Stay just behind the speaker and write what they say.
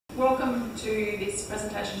Welcome to this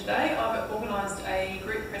presentation today. I've organised a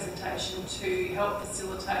group presentation to help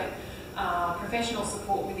facilitate professional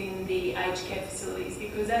support within the aged care facilities,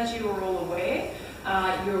 because as you are all aware,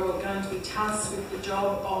 you're going to be tasked with the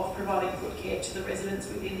job of providing good care to the residents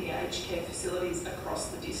within the aged care facilities across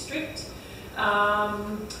the district.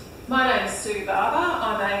 My name is Sue Barber.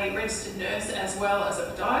 I'm a registered nurse as well as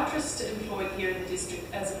a podiatrist, employed here in the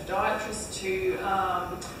district as a podiatrist to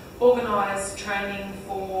organise training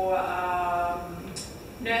for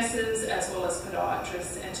nurses as well as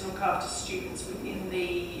podiatrists, and to look after students within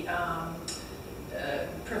the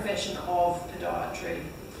profession of podiatry.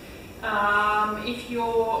 If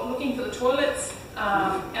you're looking for the toilets,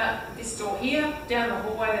 out this door here, down the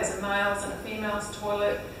hallway there's a male's and a female's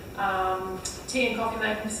toilet. Tea and coffee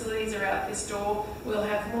making facilities are out this door. We'll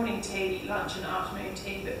have morning tea, lunch and afternoon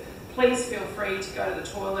tea, but please feel free to go to the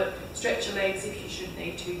toilet, stretch your legs if you should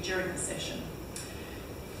need to during the session.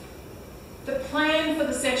 The plan for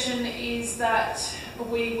the session is that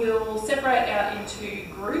we will separate out into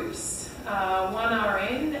groups, one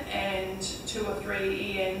RN and 2 or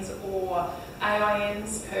 3 ENs or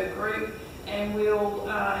AINs per group, and we'll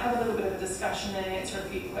have a little bit of a discussion and answer a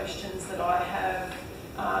few questions that I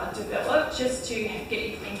have developed, just to get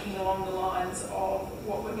you thinking along the lines of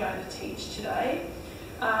what we're going to teach today.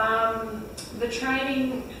 The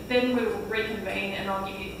training, then we will reconvene and I'll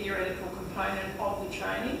give you the theoretical component of the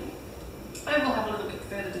training, and we'll have a little bit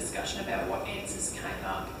further discussion about what answers came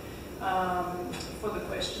up for the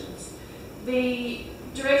questions. The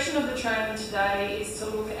direction of the training today is to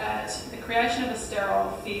look at the creation of a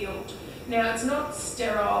sterile field. Now, it's not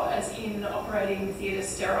sterile as in operating theatre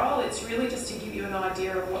sterile, it's really just to give you an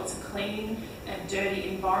idea of what's a clean and dirty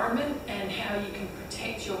environment and how you can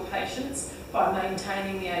protect your patients by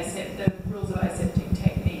maintaining the rules of aseptic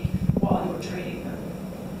technique while you're treating them.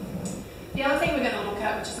 The other thing we're going to look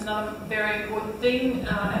at, which is another very important thing,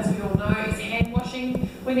 as we all know, is hand washing.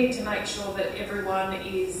 We need to make sure that everyone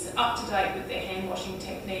is up to date with their hand washing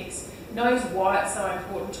techniques, knows why it's so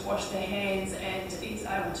important to wash their hands, and is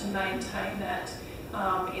able to maintain that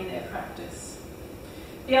in their practice.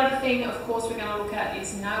 The other thing, of course, we're going to look at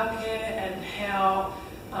is nail care and how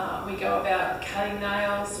we go about cutting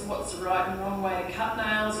nails, what's the right and wrong way to cut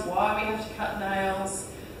nails, why we have to cut nails,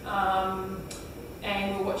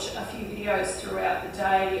 and we'll watch a few videos throughout the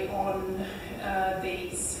day on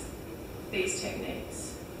these techniques.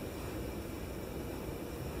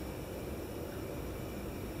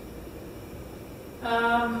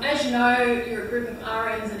 As you know, you're a group of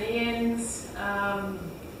RNs and ENs.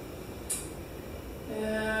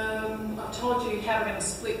 I've told you how we're going to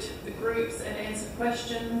split the groups and answer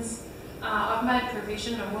questions. I've made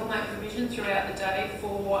provision and will make provision throughout the day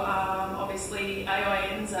for, obviously,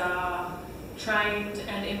 AINs are trained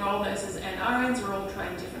and enrolled nurses, and RNs are all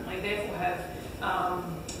trained differently, therefore have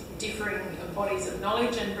differing bodies of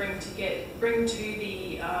knowledge and bring to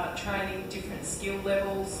the training different skill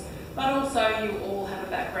levels. But also you all have a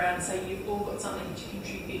background, so you've all got something to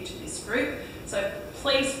contribute to this group. So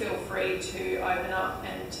please feel free to open up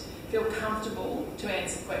and feel comfortable to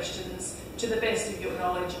answer questions to the best of your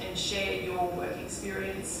knowledge and share your work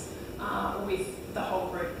experience with the whole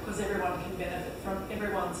group, because everyone can benefit from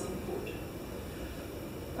everyone's input.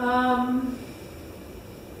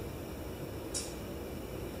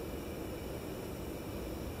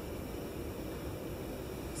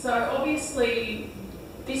 So obviously,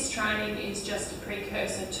 this training is just a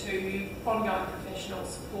precursor to ongoing professional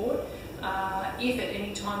support. If at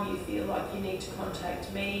any time you feel like you need to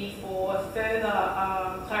contact me for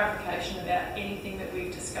further clarification about anything that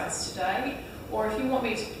we've discussed today, or if you want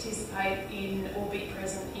me to participate in or be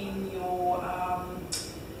present in your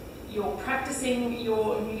practicing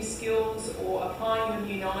your new skills or applying your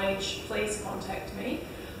new knowledge, please contact me.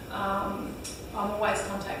 I'm always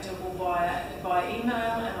contactable by email,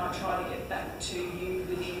 and I try to get back to you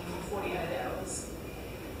within 48 hours.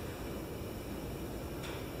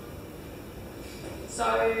 So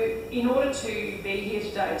in order to be here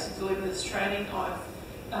today to deliver this training,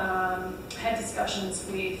 I've had discussions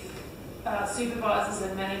with supervisors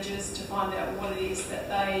and managers to find out what it is that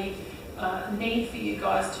they need for you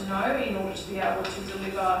guys to know in order to be able to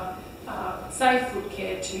deliver safe foot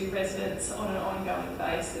care to residents on an ongoing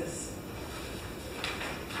basis.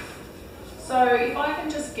 So if I can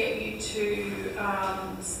just get you to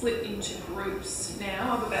split into groups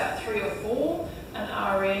now of about 3 or 4, an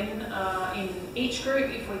RN in each group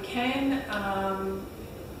if we can,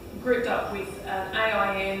 grouped up with an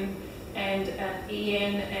AIN and an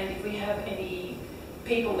EN, and if we have any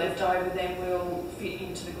people left over, then we'll fit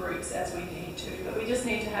into the groups as we need to. But we just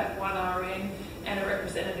need to have one RN and a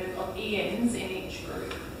representative of ENs in each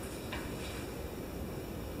group.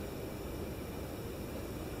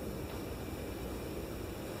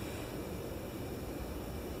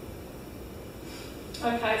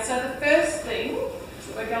 Okay, so the first thing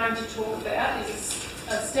that we're going to talk about is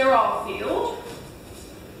a sterile field.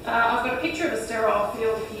 I've got a picture of a sterile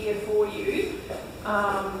field here for you.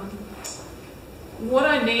 What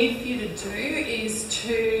I need for you to do is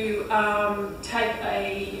to take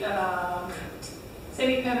a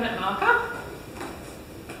semi-permanent marker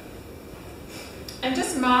and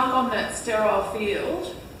just mark on that sterile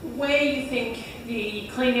field where you think the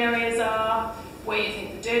clean areas are, where you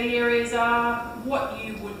think the dirty areas are, what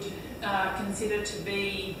you would consider to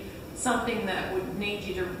be something that would need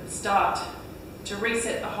you to start to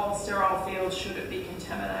reset the whole sterile field should it be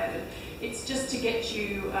contaminated. It's just to get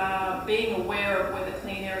you being aware of where the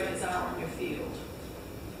clean areas are on your field.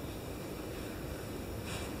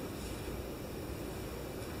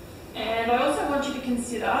 And I also want you to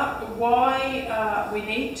consider why we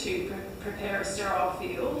need to prepare a sterile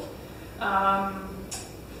field.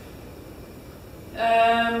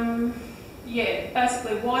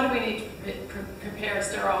 Basically, why do we need to prepare a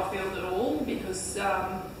sterile field at all? Because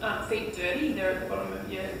aren't feet dirty? They're at the bottom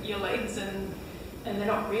of your legs, and they're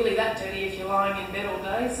not really that dirty if you're lying in bed all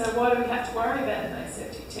day. So why do we have to worry about an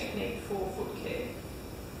aseptic technique for foot care?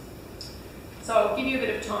 So I'll give you a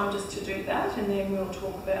bit of time just to do that, and then we'll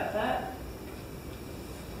talk about that.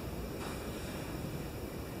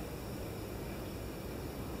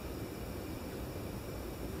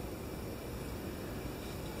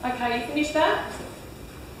 Okay, you finished that?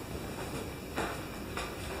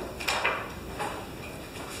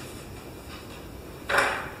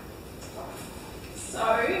 So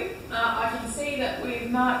I can see that we've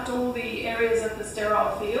marked all the areas of the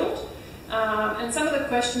sterile field. And some of the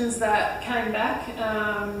questions that came back,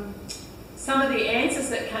 some of the answers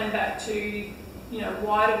that came back to,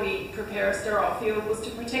 why do we prepare a sterile field was to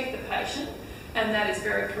protect the patient, and that is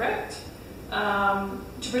very correct.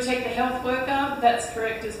 To protect the health worker, that's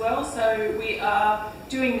correct as well. So we are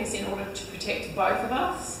doing this in order to protect both of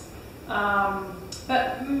us,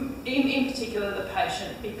 but in particular the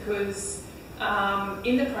patient, because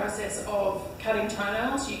in the process of cutting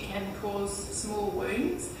toenails you can cause small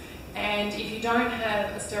wounds. And if you don't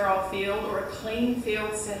have a sterile field or a clean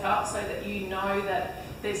field set up so that you know that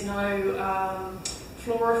there's no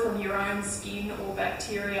flora from your own skin or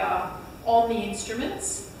bacteria on the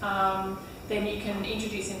instruments, then you can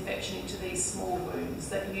introduce infection into these small wounds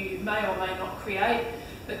that you may or may not create.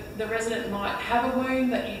 But the resident might have a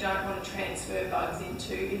wound that you don't want to transfer bugs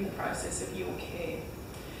into in the process of your care.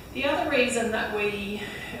 The other reason that we,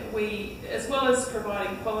 as well as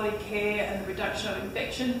providing quality care and the reduction of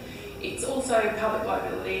infection, it's also public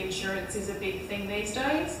liability insurance is a big thing these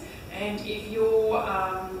days. And if you're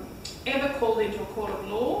ever called into a court of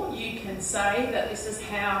law, you can say that this is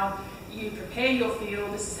how you prepare your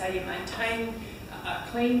field, this is how you maintain a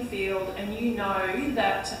clean field, and you know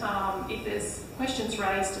that if there's questions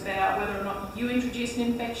raised about whether or not you introduced an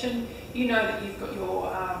infection, you know that you've got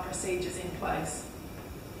your procedures in place.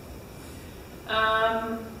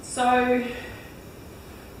 So,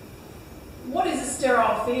 what is a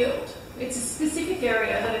sterile field? It's a specific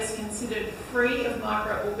area that is considered free of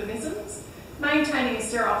microorganisms. Maintaining a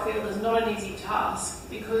sterile field is not an easy task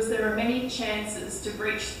because there are many chances to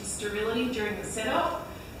breach the sterility during the setup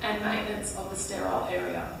and maintenance of the sterile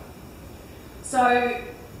area. So,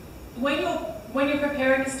 when you're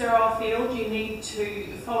preparing a sterile field, you need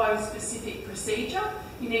to follow a specific procedure.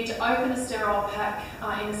 You need to open a sterile pack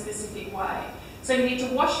in a specific way. So you need to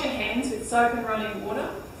wash your hands with soap and running water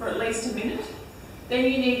for at least a minute. Then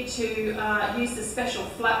you need to use the special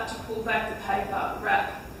flap to pull back the paper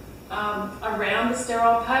wrap around the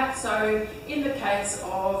sterile pack. So in the case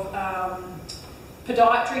of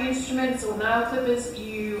podiatry instruments or nail clippers,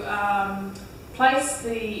 you place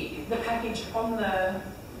the package on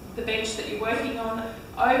the bench that you're working on,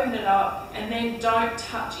 open it up, and then don't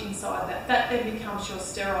touch inside that. That then becomes your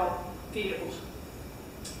sterile field.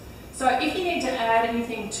 So if you need to add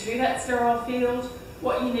anything to that sterile field,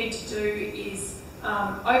 what you need to do is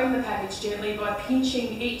open the package gently by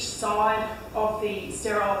pinching each side of the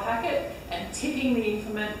sterile packet and tipping the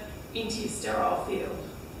implement into your sterile field.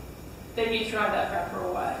 Then you throw that wrapper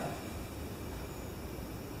away.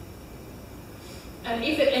 And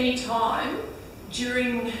if at any time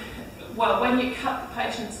when you cut the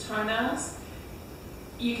patient's toenails,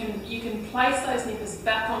 you can place those nippers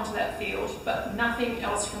back onto that field, but nothing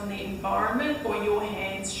else from the environment or your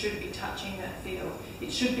hands should be touching that field.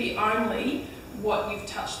 It should be only what you've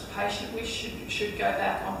touched the patient with should go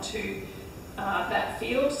back onto that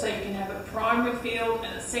field. So you can have a primary field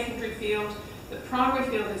and a secondary field. The primary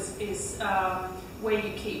field is where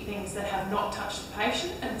you keep things that have not touched the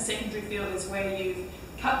patient, and the secondary field is where you've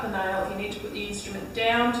cut the nail. If you need to put the instrument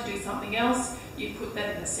down to do something else, you put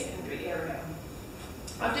that in the secondary area.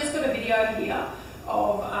 I've just got a video here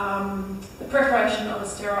of the preparation of a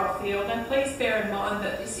sterile field. Now please bear in mind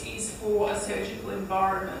that this is for a surgical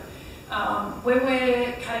environment. When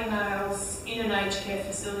we're cutting nails in an aged care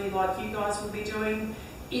facility like you guys will be doing,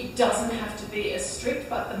 it doesn't have to be as strict,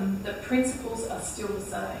 but the principles are still the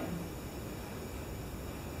same.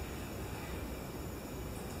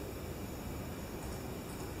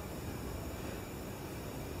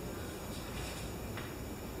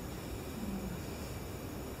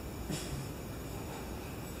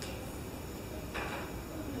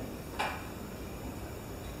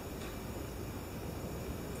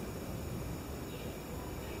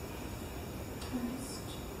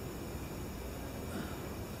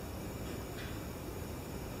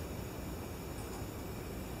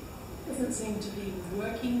 Doesn't seem to be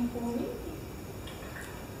working for me.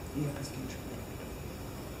 Yeah, that's good.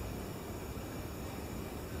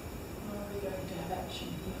 Are we going to have action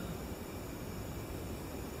here?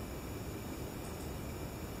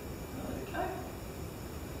 Okay.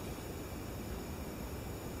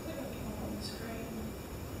 Is it going to come up on the screen?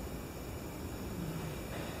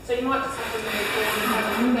 So you might just have to record and have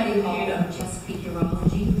a Everybody call computer. Chesapeake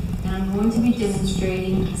Urology, and I'm going to be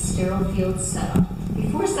demonstrating a sterile field setup.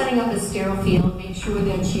 Before setting up a sterile field, make sure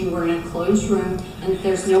that you are in a closed room and that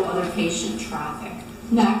there's no other patient traffic.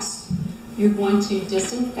 Next, you're going to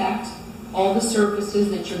disinfect all the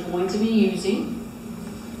surfaces that you're going to be using.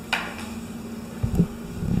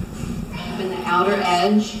 Keeping the outer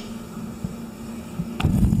edge.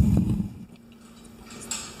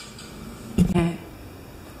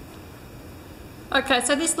 Okay,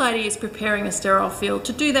 so this lady is preparing a sterile field.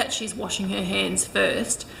 To do that, she's washing her hands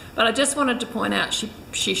first. But I just wanted to point out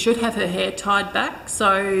she should have her hair tied back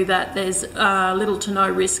so that there's little to no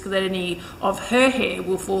risk that any of her hair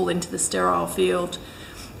will fall into the sterile field.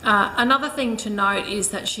 Another thing to note is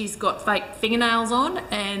that she's got fake fingernails on,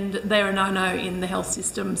 and they're a no-no in the health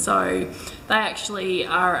system, so they actually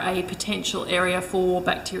are a potential area for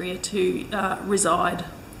bacteria to reside.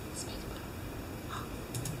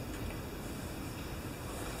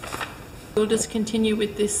 We'll just continue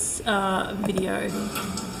with this video.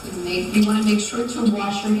 You want to make sure to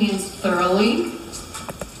wash your hands thoroughly.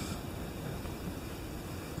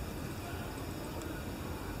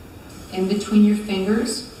 In between your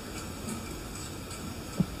fingers,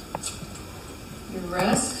 your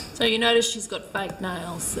wrist, So you notice she's got fake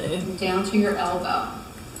nails there. and down to your elbow.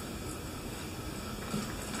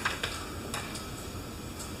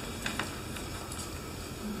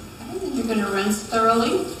 Okay, then you're going to rinse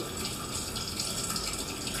thoroughly.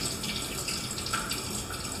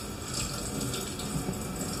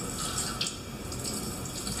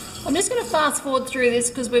 I'm just going to fast forward through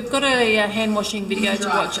this because we've got a hand washing video to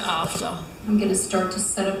watch after. I'm going to start to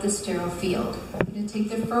set up the sterile field. I'm going to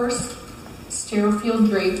take the first sterile field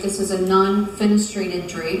drape. This is a non-fenestrated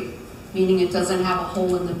drape, meaning it doesn't have a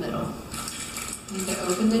hole in the middle. I'm going to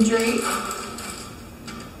open the drape.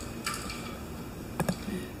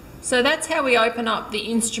 So that's how we open up the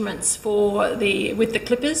instruments with the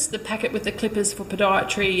clippers, the packet with the clippers for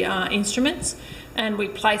podiatry instruments, and we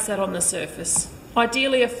place that on the surface.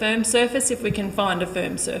 Ideally a firm surface if we can find a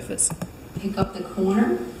firm surface. Pick up the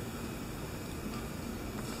corner.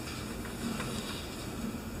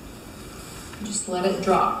 Just let it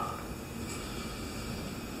drop.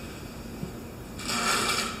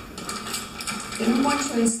 Then I'm going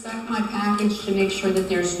to inspect my package to make sure that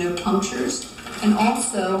there's no punctures and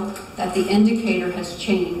also that the indicator has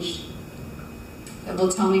changed. That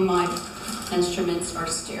will tell me my instruments are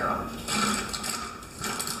sterile.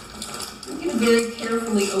 I'm going to very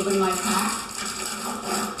carefully open my pack,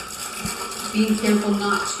 being careful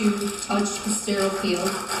not to touch the sterile field.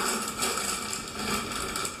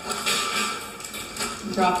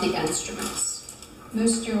 Drop the instruments.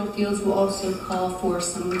 Most sterile fields will also call for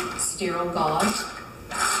some sterile gauze.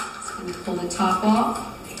 Just going to pull the top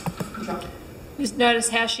off. Drop. Just notice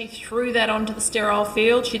how she threw that onto the sterile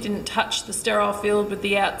field. She didn't touch the sterile field with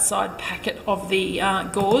the outside packet of the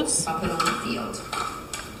gauze. Drop it on the field.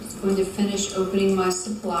 Just going to finish opening my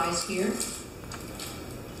supplies here.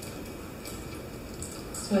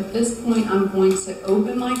 So at this point, I'm going to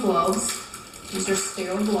open my gloves. These are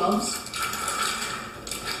sterile gloves.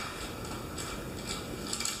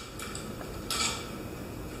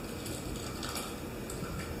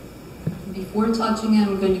 Before touching it,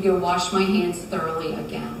 I'm going to go wash my hands thoroughly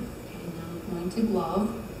again. Okay, now I'm going to glove.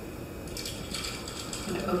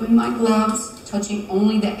 I'm going to open my gloves, touching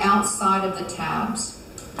only the outside of the tabs.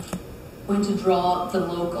 I'm going to draw the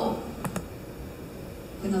local.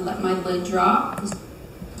 I'm going to let my lid drop.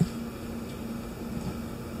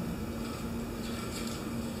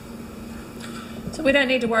 So we don't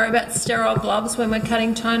need to worry about sterile gloves when we're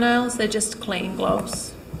cutting toenails, they're just clean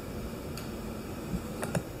gloves.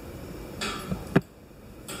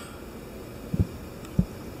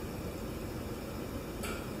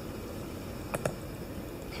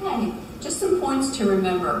 Okay, just some points to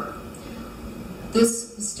remember.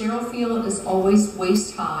 This sterile field is always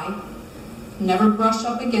waist high. Never brush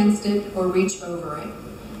up against it or reach over it.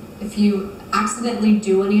 If you accidentally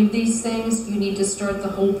do any of these things, you need to start the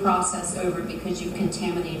whole process over because you've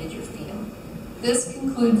contaminated your field. This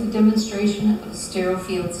concludes the demonstration of a sterile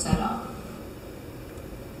field setup.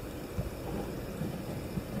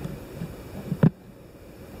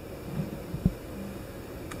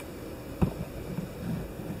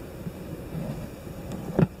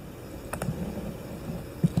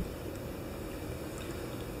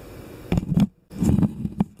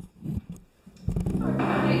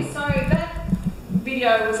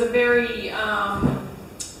 Video was a very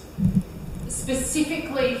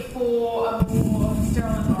specifically for a more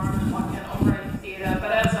sterile environment like an operating theatre,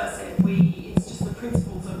 but as I said, it's just the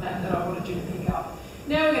principles of that I wanted you to pick up.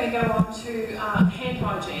 Now we're going to go on to hand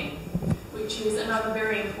hygiene, which is another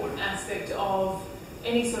very important aspect of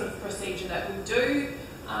any sort of procedure that we do.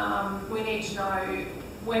 We need to know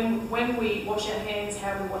when we wash our hands,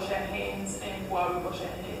 how we wash our hands, and why we wash our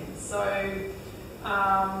hands. So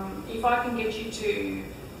if I can get you to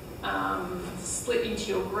split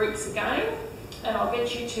into your groups again, and I'll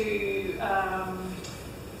get you to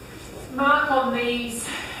mark on these.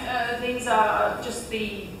 These are just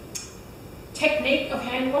the technique of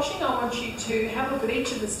hand washing. I want you to have a look at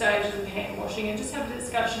each of the stages of hand washing and just have a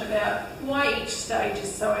discussion about why each stage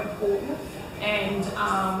is so important, and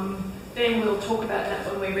then we'll talk about that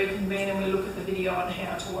when we reconvene and we look at the video on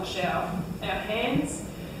how to wash our hands.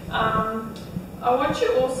 I want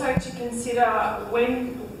you also to consider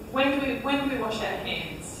when do we wash our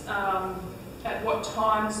hands? At what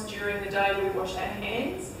times during the day do we wash our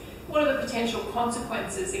hands? What are the potential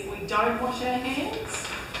consequences if we don't wash our hands?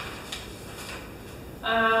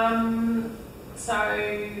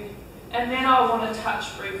 And then I want to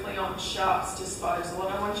touch briefly on sharps disposal,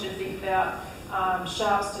 and I want you to think about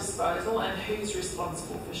sharps disposal and who's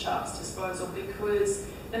responsible for sharps disposal, because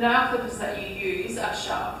the nail clippers that you use are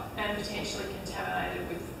sharp and potentially contaminated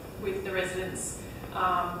with the resident's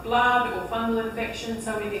blood or fungal infection,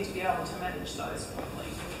 so we need to be able to manage those properly.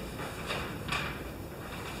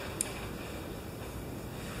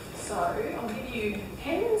 So I'll give you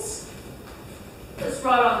pens. Just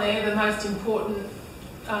write on there the most important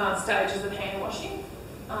stages of hand washing,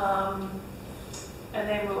 and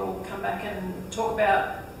then we'll come back and talk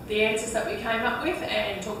about the answers that we came up with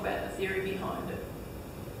and talk about the theory behind it.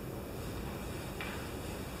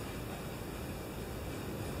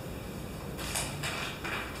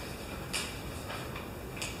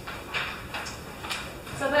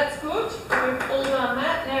 So that's good. We've all done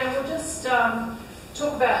that. Now we'll just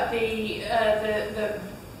talk about the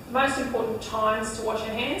most important times to wash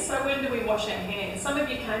our hands. So when do we wash our hands? Some of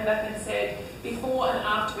you came back and said before and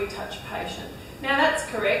after we touch a patient. Now that's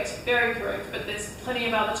correct, very correct, but there's plenty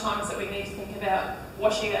of other times that we need to think about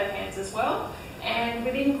washing our hands as well. And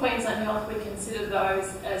within Queensland Health, we consider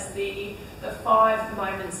those as the 5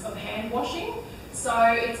 moments of hand washing. So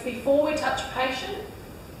it's before we touch a patient,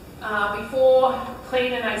 before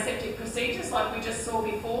clean and aseptic procedures like we just saw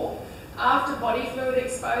before, after body fluid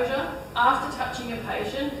exposure, after touching a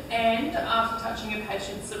patient, and after touching a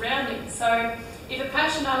patient's surroundings. So if a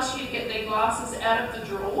patient asks you to get their glasses out of the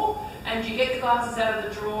drawer, and you get the glasses out of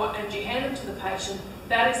the drawer and you hand them to the patient,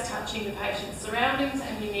 that is touching the patient's surroundings,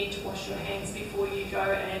 and you need to wash your hands before you go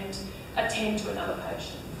and attend to another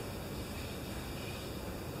patient.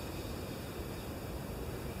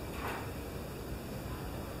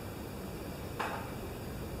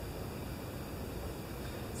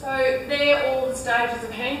 So they're all the stages of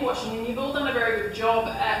hand washing, and you've all done a very good job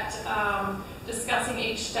at discussing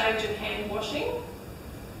each stage of hand washing.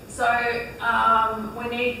 So we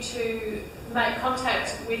need to make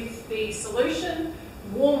contact with the solution.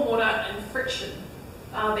 Warm water and friction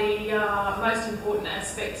are the most important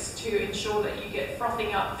aspects to ensure that you get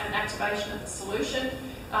frothing up and activation of the solution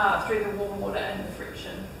through the warm water and the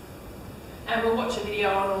friction. And we'll watch a video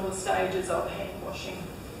on all the stages of hand washing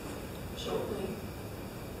shortly.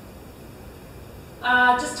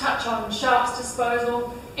 Just touch on sharps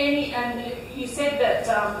disposal. And you said that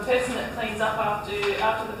the person that cleans up after the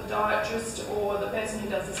podiatrist or the person who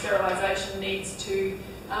does the sterilisation needs to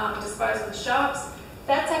dispose of the sharps.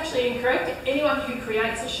 That's actually incorrect. Anyone who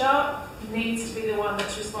creates a sharp needs to be the one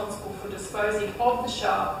that's responsible for disposing of the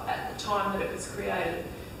sharp at the time that it was created.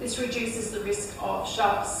 This reduces the risk of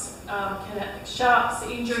sharps sharps,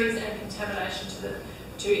 injuries and contamination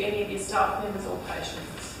to any of your staff members or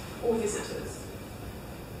patients or visitors.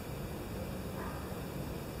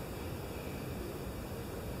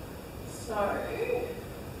 So,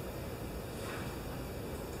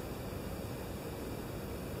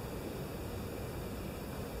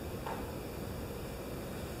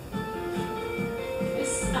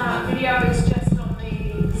 this video is just on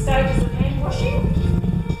the stages of hand washing.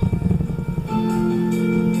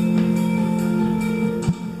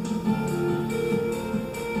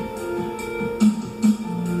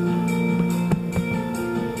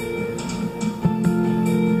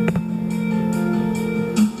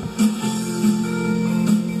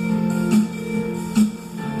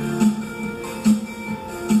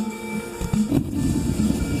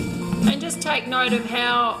 Take note of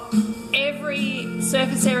how every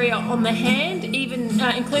surface area on the hand, even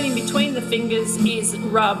including between the fingers, is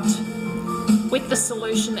rubbed with the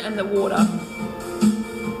solution and the water.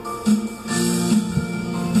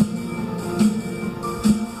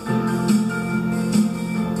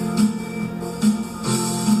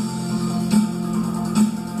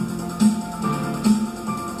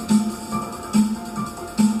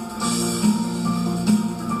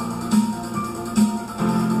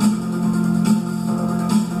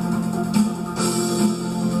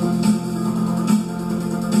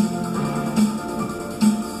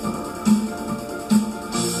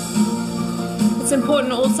 It's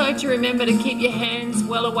important also to remember to keep your hands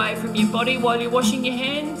well away from your body while you're washing your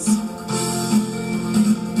hands.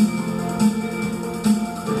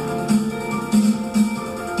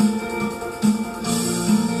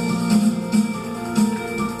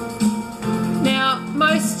 Now,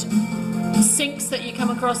 most sinks that you come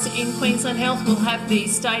across in Queensland Health will have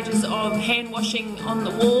these stages of hand washing on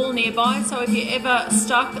the wall nearby, so if you're ever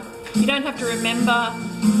stuck, you don't have to remember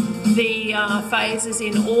the phases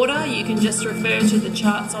in order. You can just refer to the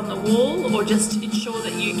charts on the wall, or just ensure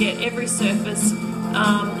that you get every surface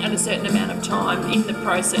at a certain amount of time in the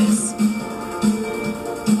process.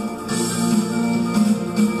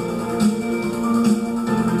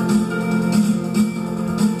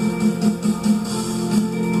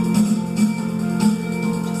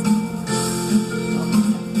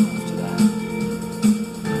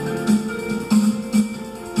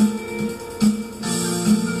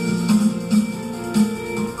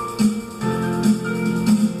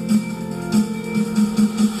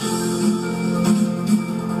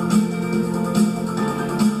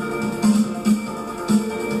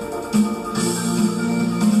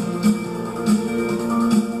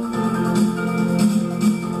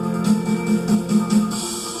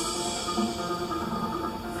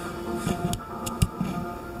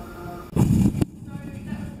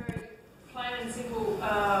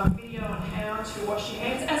 Video on how to wash your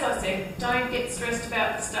hands. As I said, don't get stressed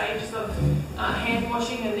about the stages of hand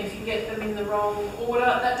washing, and if you get them in the wrong order,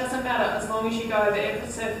 that doesn't matter as long as you go over every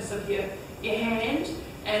surface of your hand,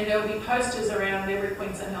 and there'll be posters around every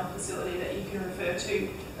Queensland Health facility that you can refer to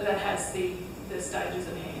that has the stages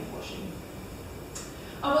of hand washing.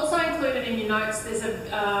 I've also included in your notes, there's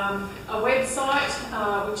a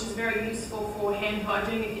website which is very useful for hand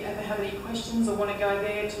hygiene if you ever have any questions or want to go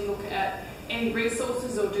there to look at any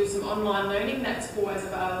resources or do some online learning. That's always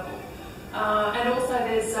available. And also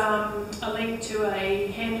there's a link to a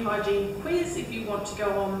hand hygiene quiz if you want to go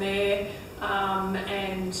on there.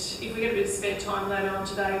 And if we get a bit of spare time later on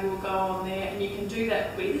today, we'll go on there and you can do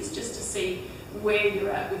that quiz just to see where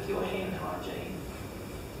you're at with your hand hygiene.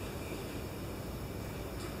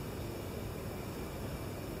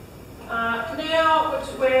 Now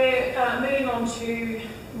we're moving on to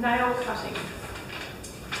nail cutting.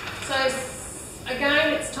 So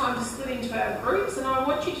again, it's time to split into our groups, and I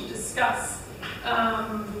want you to discuss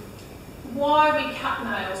why we cut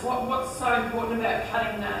nails, what's so important about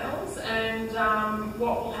cutting nails, and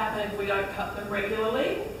what will happen if we don't cut them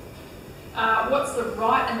regularly. What's the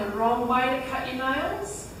right and the wrong way to cut your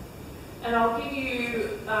nails? And I'll give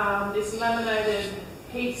you this laminated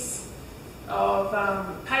piece of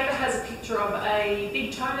paper, has a picture of a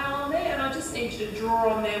big toenail on there, and I just need you to draw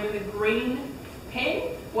on there with a green pen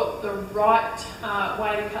what the right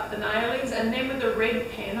way to cut the nail is, and then with the red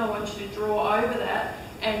pen I want you to draw over that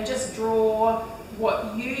and just draw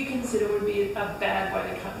what you consider would be a bad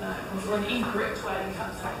way to cut nails or an incorrect way to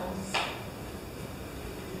cut nails.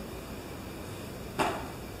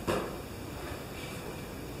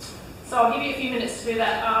 So I'll give you a few minutes to do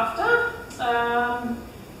that after.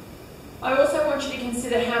 I also want you to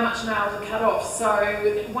consider how much nails are cut off. So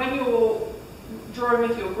when you're drawing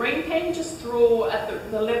with your green pen, just draw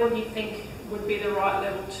at the level you think would be the right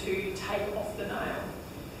level to take off the nail.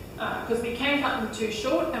 because we can cut them too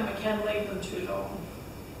short and we can leave them too long.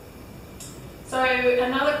 So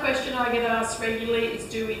another question I get asked regularly is,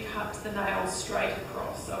 do we cut the nails straight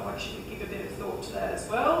across? So I want you to give a bit of thought to that as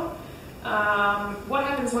well. What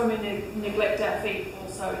happens when we neglect our feet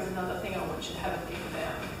also is another thing I want you to have a think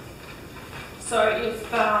about. So if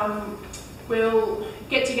we'll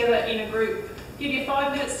get together in a group, give you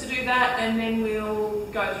 5 minutes to do that, and then we'll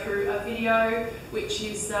go through a video which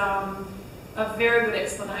is a very good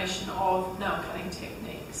explanation of nail cutting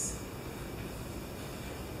techniques.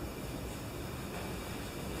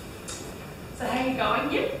 So how are you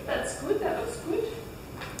going? Yep, that's good, that looks good.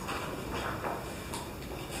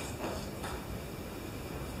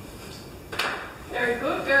 Very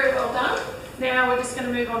good, very well done. Now we're just going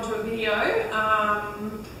to move on to a video,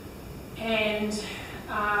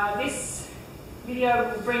 this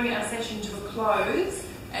video will bring our session to a close,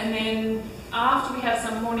 and then after we have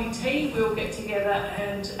some morning tea, we'll get together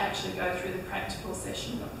and actually go through the practical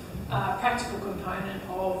session, practical component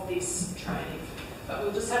of this training. But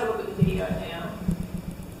we'll just have a look at the video now.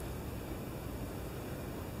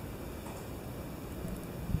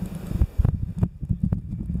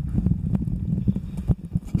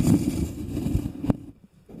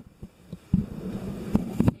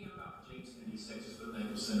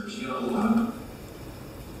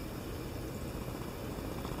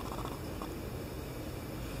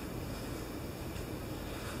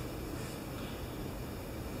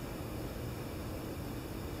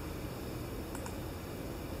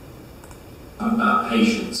 About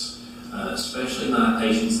patients, especially my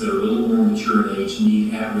patients that are a little more mature in age,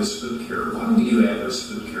 need at-risk foot care. Why do we do at-risk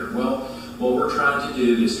foot care? Well, what we're trying to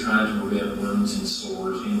do is trying to prevent wounds and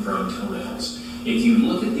sores, ingrown toenails. If you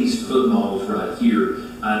look at these foot models right here,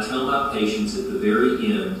 I tell my patients at the very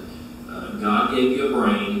end, God gave you a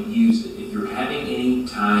brain, use it. If you're having any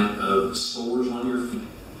type of sores on your feet.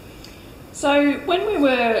 So when we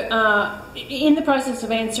were in the process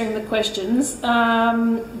of answering the questions,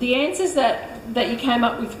 the answers that you came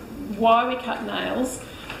up with why we cut nails,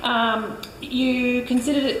 you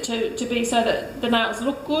considered it to be so that the nails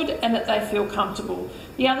look good and that they feel comfortable.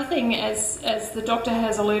 The other thing, as the doctor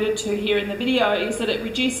has alluded to here in the video, is that it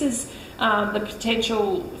reduces the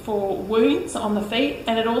potential for wounds on the feet,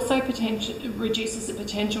 and it also reduces the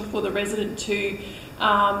potential for the resident to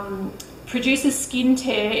produce a skin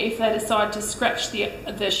tear if they decide to scratch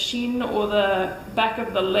the shin or the back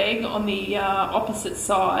of the leg on the opposite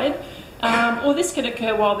side, or this can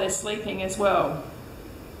occur while they're sleeping as well.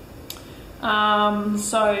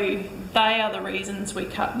 So they are the reasons we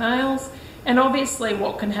cut nails. And obviously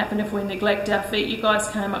what can happen if we neglect our feet, you guys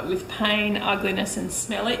came up with pain, ugliness and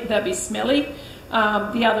smelly. They'll be smelly.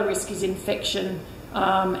 The other risk is infection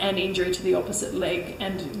and injury to the opposite leg,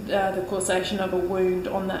 and the causation of a wound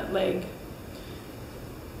on that leg.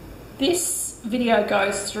 This video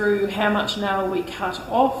goes through how much nail we cut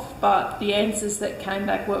off, but the answers that came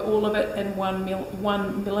back were all of it and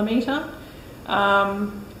 1 millimetre.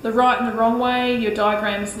 The right and the wrong way, your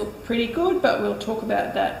diagrams look pretty good, but we'll talk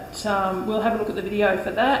about that. We'll have a look at the video for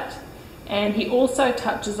that. And he also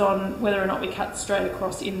touches on whether or not we cut straight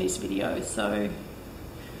across in this video. So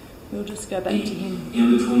we'll just go back to him.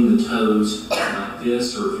 In between the toes like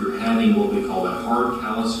this, or if you're having what we call a hard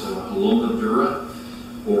callus or a columna dura,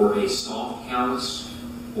 or a soft callus,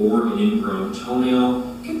 or an ingrown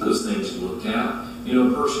toenail, get those things looked at. You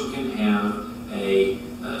know, a person can have a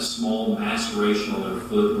small maceration on their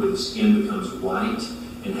foot where the skin becomes white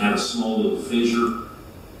and have a small little fissure.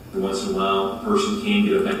 Once in a while, a person can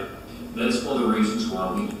get a back. That's one of the reasons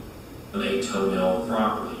why we cut a toenail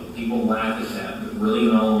properly. People laugh at that, but really,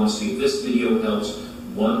 in all honesty, if this video helps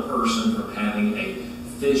one person from having a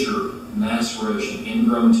fissure, maceration,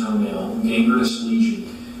 ingrown toenail, gangrenous lesion,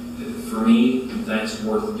 for me, that's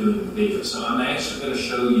worth doing the video. So I'm actually going to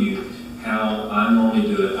show you how I normally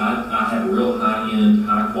do it. I have real high-end,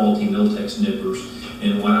 high-quality Miltex nippers,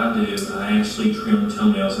 and what I do, I actually trim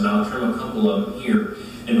toenails, and I'll trim a couple of them here.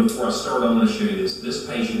 And before I start, I'm going to show you this. This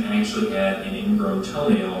patient actually had an ingrown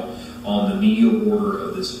toenail on the medial border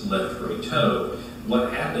of this left great toe.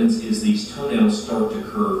 What happens is these toenails start to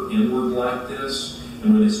curve inward like this,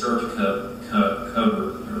 and when they start to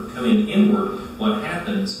come in inward, what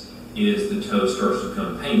happens is the toe starts to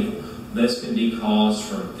become painful. This can be caused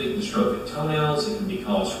from thick dystrophic toenails, it can be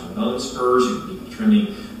caused from bone spurs, it can be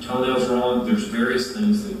trimming toenails wrong. There's various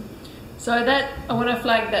things that... So that, I want to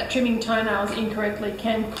flag that trimming toenails incorrectly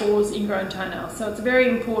can cause ingrown toenails. So it's very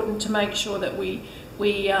important to make sure that we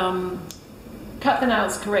cut the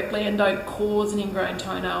nails correctly and don't cause an ingrown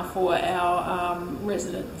toenail for our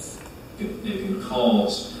residents. It can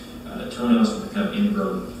cause toenails will become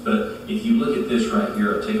ingrown. But if you look at this right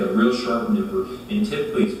here, I take a real sharp nipper, and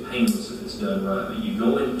typically it's painless if it's done right. But you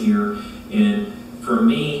go in here, and for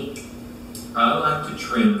me, I like to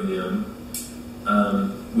trim them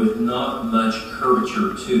with not much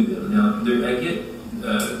curvature to them. Now, I get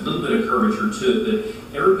a little bit of curvature to it,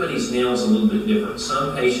 but everybody's nails a little bit different.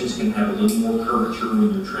 Some patients can have a little more curvature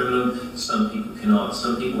when you're trimming them. Some people cannot.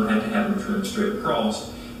 Some people have to have them trimmed straight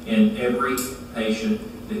across. And every patient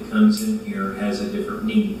that comes in here has a different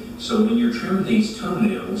need. So when you're trimming these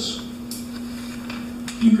toenails,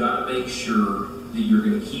 you got to make sure that you're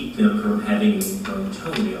going to keep them from having an ingrown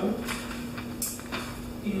toenail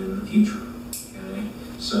in the future. Okay?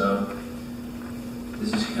 So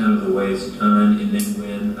this is kind of the way it's done, and then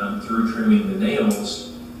when I'm through trimming the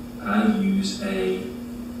nails, I use a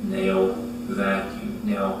nail vacuum.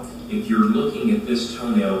 Now, if you're looking at this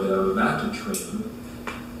toenail that I'm about to trim,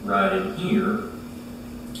 right in here,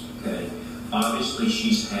 okay, obviously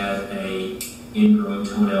she's had a ingrown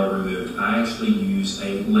toenail removed. I actually use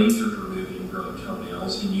a laser to remove ingrown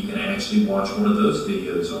toenails, and you can actually watch one of those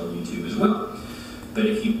videos on YouTube as well. But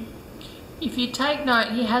if you take note,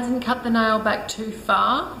 he hasn't cut the nail back too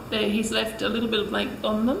far. He's left a little bit of length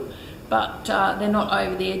on them, but they're not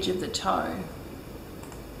over the edge of the toe.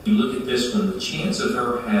 You look at this one, the chance of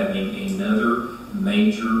her having another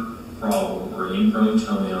major problem or an ingrown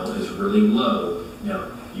toenail is really low. Now,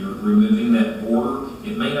 you're removing that border.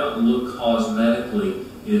 It may not look cosmetically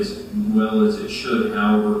as well as it should,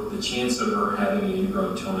 however, the chance of her having an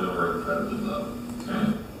ingrown toenail are incredibly low.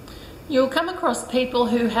 Okay? You'll come across people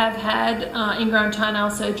who have had ingrown toenail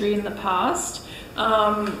surgery in the past,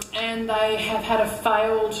 and they have had a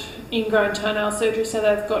failed ingrown toenail surgery, so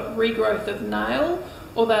they've got regrowth of nail,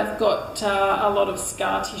 or they've got a lot of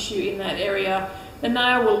scar tissue in that area. The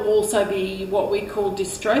nail will also be what we call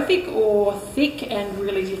dystrophic, or thick and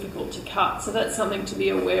really difficult to cut. So that's something to be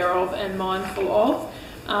aware of and mindful of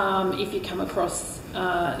if you come across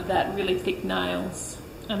that really thick nails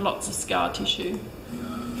and lots of scar tissue.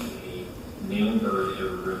 Nail burr in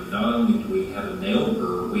every room. Not only do we have a nail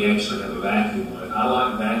burr, we actually have a vacuum on it. I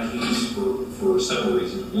like vacuums for several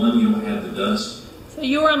reasons. One, you don't have the dust. So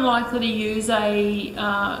you're unlikely to use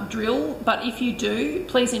a drill, but if you do,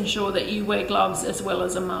 please ensure that you wear gloves as well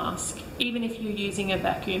as a mask, even if you're using a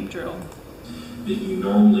vacuum drill. That you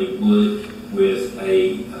normally would with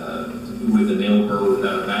a nail burr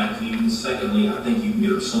without a vacuum. Secondly, I think you can get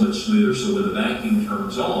them so much smoother, so when the vacuum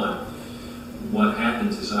turns on, what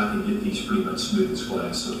happens is I can get these pretty much smooth as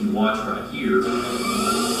glass. So if you watch right here, put on,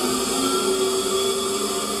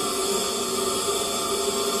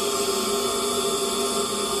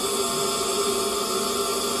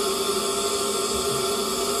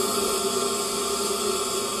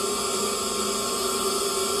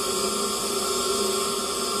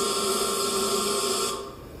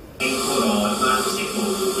 it might tickle a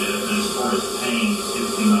little bit, but as far as pain,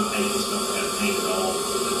 typically my patients don't have pain at all.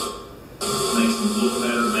 Makes them look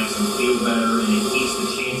better, makes them feel better, and it keeps the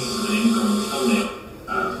chances of an ingrown toenail.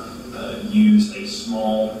 Use a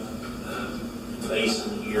small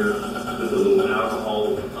basin here with a little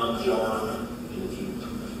alcohol pump jar. And if you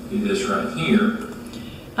do this right here,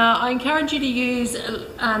 I encourage you to use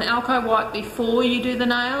an alco wipe before you do the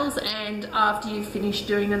nails and after you finish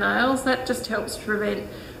doing the nails. That just helps prevent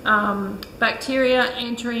bacteria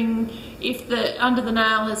entering. If the under the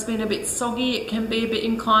nail has been a bit soggy, it can be a bit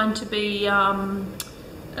inclined to be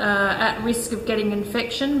at risk of getting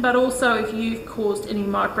infection, but also if you've caused any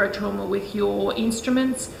micro trauma with your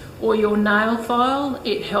instruments or your nail file,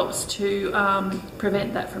 it helps to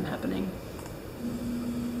prevent that from happening.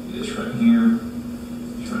 do this right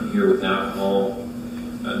here with alcohol.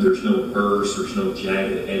 There's no burrs, there's no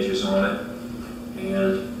jagged edges on it,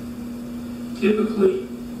 and typically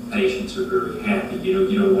patients are very happy.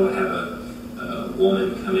 You don't want to have a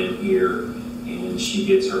woman come in here and she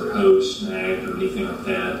gets her hose snagged or anything like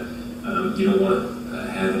that. You don't want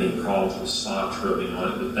to have any problems with socks rubbing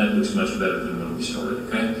on it, but that looks much better than when we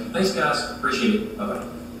started. Okay? Thanks, guys. Appreciate it. Bye-bye.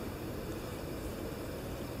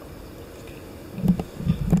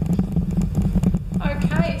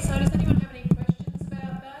 Okay, so does anyone have any questions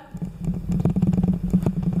about that?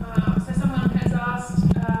 So someone has asked,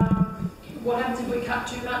 what happens if we cut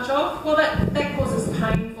too much off? Well, that causes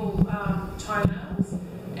painful toenails,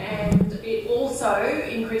 and it also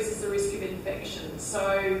increases the risk of infection.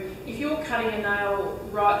 So if you're cutting a nail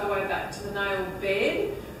right the way back to the nail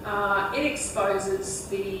bed, it exposes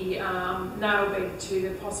the nail bed to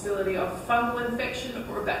the possibility of fungal infection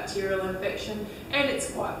or a bacterial infection, and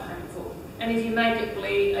it's quite painful. And if you make it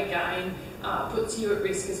bleed again, puts you at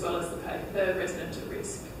risk as well as the resident at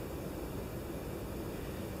risk.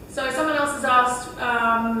 So someone else has asked,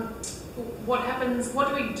 what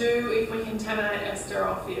do we do if we contaminate our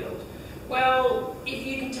sterile field? Well, if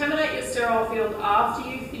you contaminate your sterile field after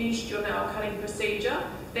you've finished your nail cutting procedure,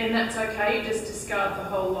 then that's okay, you just discard the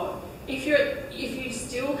whole lot. If you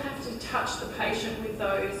still have to touch the patient with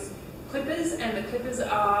those clippers and the clippers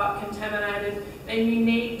are contaminated, then you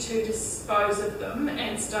need to dispose of them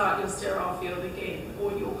and start your sterile field again,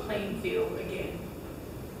 or your clean field again.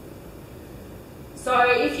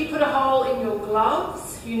 So if you put a hole in your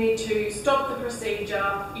gloves, you need to stop the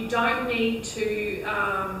procedure. You don't need to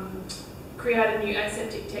create a new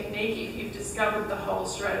aseptic technique if you've discovered the hole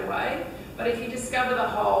straight away. But if you discover the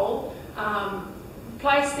hole,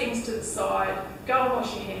 place things to the side, go and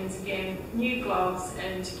wash your hands again, new gloves,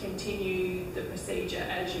 and continue the procedure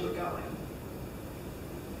as you were going.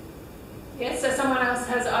 Yes, so someone else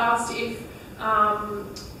has asked if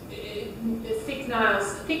thick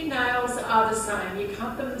nails are the same. You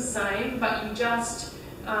cut them the same, but you just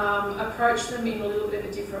approach them in a little bit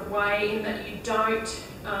of a different way, in that you don't,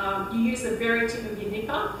 you use the very tip of your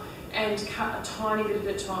nipper and cut a tiny bit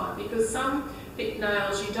at a time, because some thick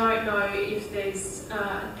nails you don't know if there's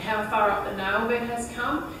how far up the nail bed has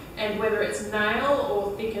come, and whether it's nail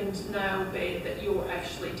or thickened nail bed that you're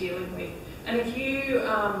actually dealing with. And if you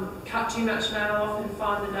cut too much nail off and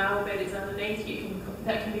find the nail bed is underneath,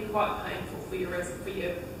 that can be quite painful for your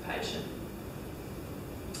patient.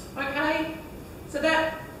 Okay,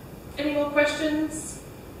 so any more questions?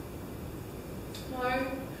 No?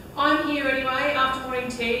 I'm here anyway after morning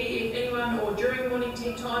tea, if anyone, or during morning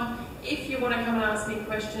tea time. If you want to come and ask me a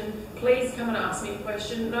question, please come and ask me a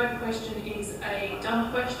question. No question is a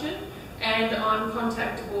dumb question, and I'm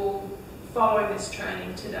contactable following this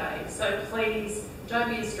training today. So please don't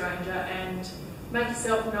be a stranger and make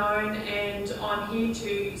yourself known, and I'm here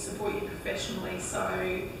to support you professionally,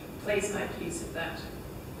 so please make use of that.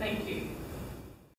 Thank you.